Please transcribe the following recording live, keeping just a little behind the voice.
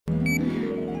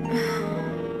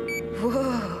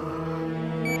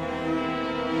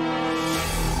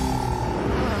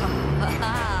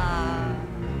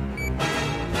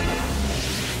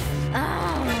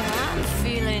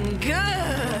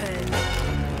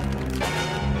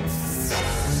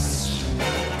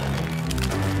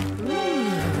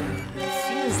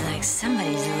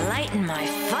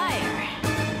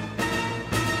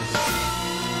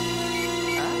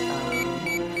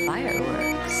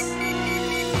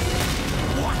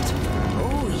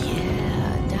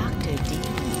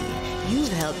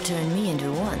helped turn me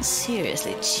into one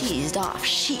seriously cheesed-off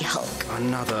She-Hulk.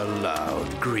 Another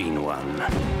loud green one.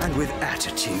 And with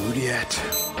attitude yet.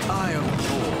 I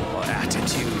abhor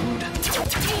attitude.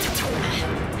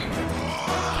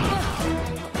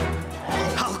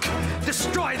 Hulk,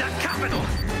 destroy that capital!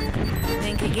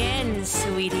 Think again,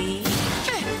 sweetie.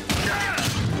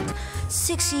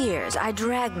 6 years, I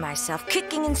dragged myself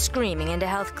kicking and screaming into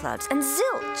health clubs, and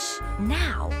zilch!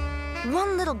 Now,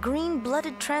 one little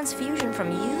green-blooded transfusion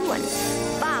from you and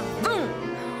ba-boom!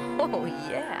 Oh,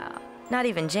 yeah. Not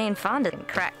even Jane Fonda can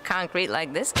crack concrete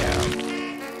like this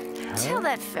girl. Tell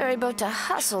that ferry boat to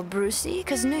hustle, Brucey,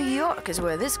 because New York is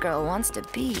where this girl wants to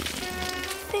be.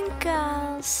 Think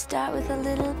I'll start with a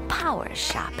little power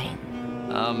shopping.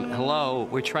 Hello?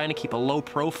 We're trying to keep a low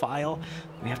profile.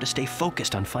 We have to stay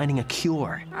focused on finding a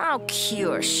cure. Oh,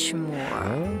 cure schmore.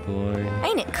 Oh, boy.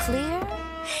 Ain't it clear?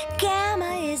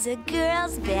 Gamma is a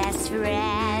girl's best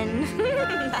friend.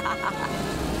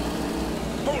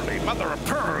 Holy mother of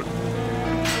pearl!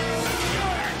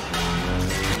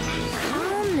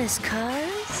 Calmness,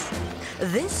 cuz.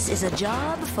 This is a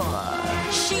job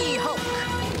for She-Hulk.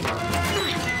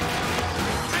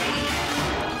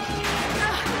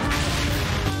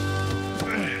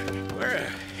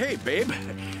 Hey, babe.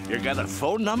 You got a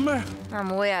phone number?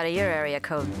 I'm way out of your area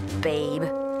code, babe.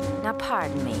 Now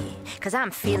pardon me, cause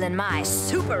I'm feeling my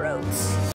super oats.